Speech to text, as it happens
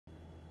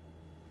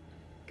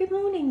Good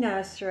morning,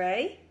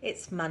 nursery.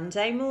 It's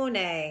Monday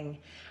morning,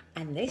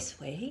 and this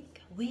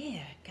week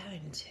we're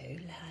going to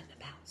learn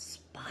about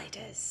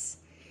spiders.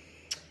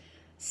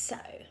 So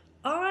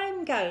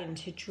I'm going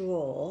to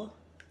draw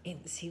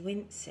Incy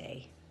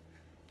Wincy.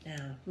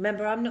 Now,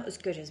 remember, I'm not as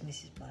good as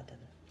Mrs. Budden,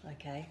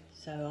 okay?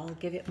 So I'll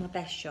give it my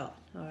best shot,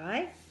 all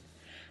right?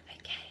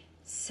 Okay,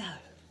 so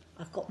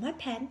I've got my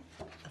pen,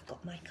 I've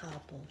got my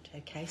cardboard,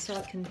 okay? So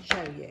I can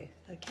show you,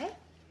 okay?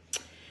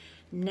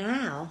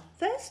 Now,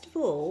 first of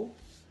all,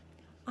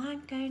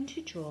 I'm going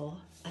to draw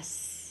a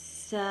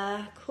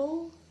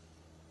circle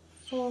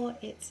for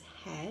its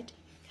head.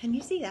 Can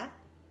you see that?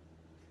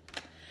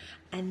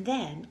 And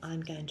then I'm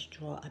going to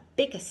draw a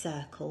bigger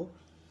circle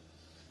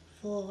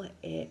for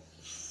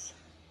its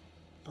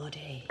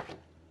body.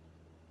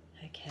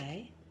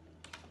 Okay.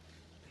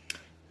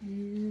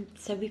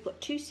 So we've got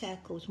two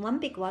circles, one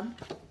big one,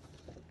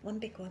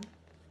 one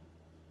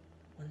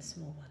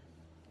small one.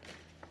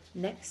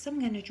 Next I'm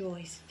going to draw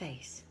his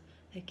face.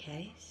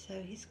 Okay, so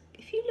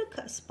if you look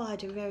at a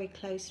spider very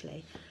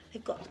closely,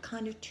 they've got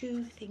kind of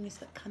two things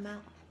that come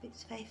out of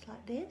its face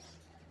like this.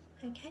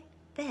 Okay,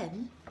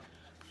 then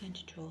I'm going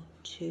to draw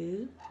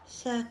two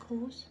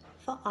circles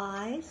for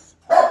eyes.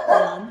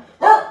 One,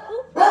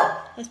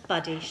 oh, there's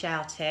Buddy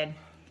shouting.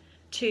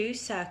 Two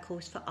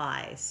circles for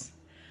eyes.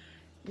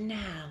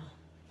 Now,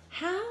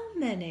 how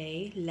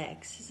many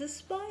legs has a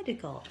spider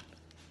got?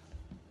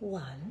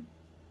 1,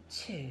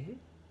 2,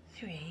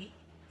 3,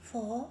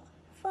 4,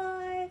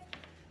 5,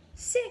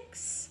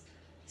 6,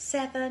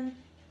 7,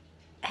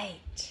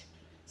 8.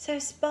 So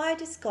a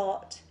spider's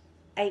got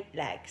 8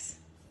 legs.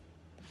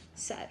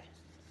 So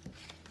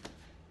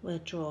we'll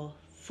draw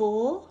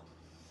 4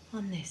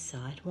 on this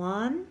side.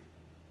 1,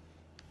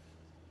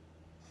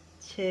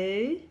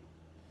 2,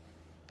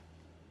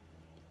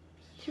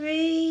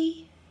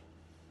 3,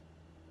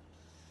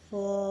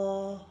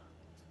 4.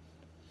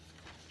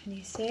 Can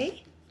you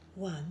see?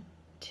 1,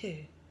 2,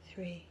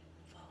 3,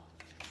 4.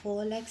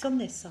 4 legs on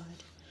this side.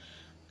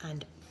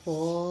 And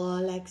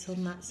 4 legs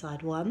on that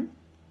side. 1,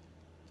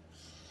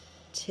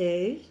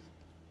 2,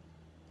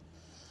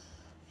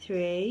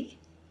 3,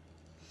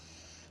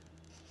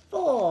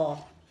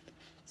 4.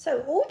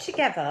 So all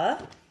together,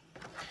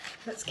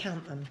 let's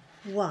count them.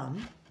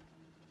 1,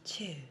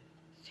 2,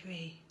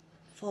 3,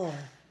 4,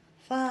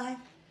 5,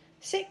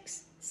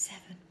 6, 7,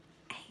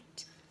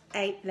 8.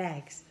 8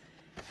 legs.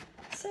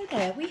 So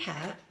there we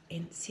have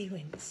Incy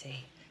Wincy.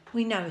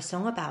 We know a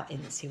song about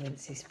Incy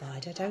Wincy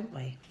Spider, don't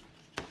we?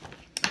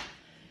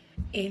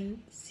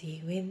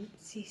 Incy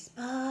Wincy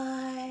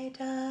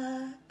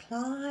Spider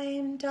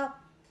climbed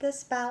up the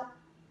spout.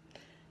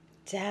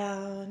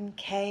 Down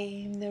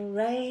came the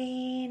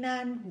rain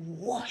and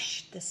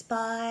washed the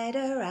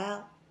spider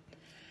out.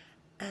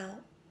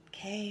 Out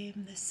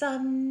came the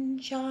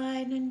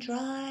sunshine and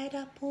dried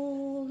up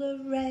all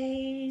the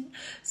rain.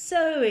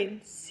 So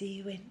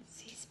Incy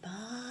Wincy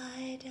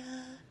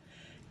Spider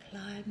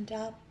climbed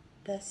up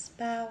the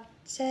spout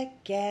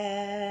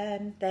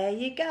again. There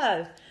you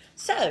go.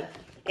 So,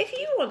 if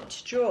you want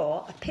to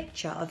draw a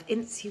picture of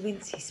Incy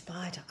Wincy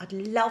Spider, I'd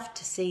love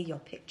to see your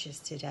pictures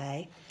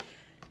today.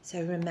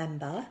 So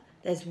remember,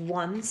 there's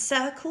one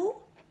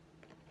circle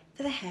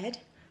for the head,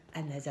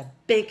 and there's a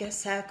bigger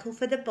circle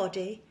for the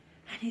body,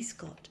 and he's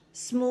got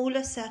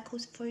smaller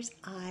circles for his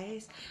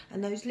eyes,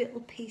 and those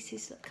little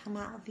pieces that come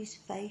out of his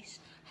face,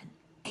 and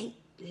 8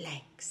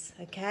 legs,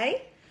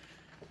 okay?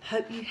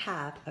 Hope you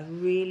have a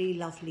really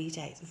lovely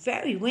day. It's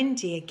very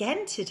windy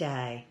again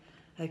today.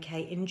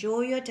 Okay,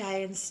 enjoy your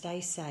day and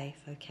stay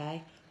safe,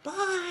 okay?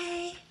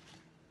 Bye!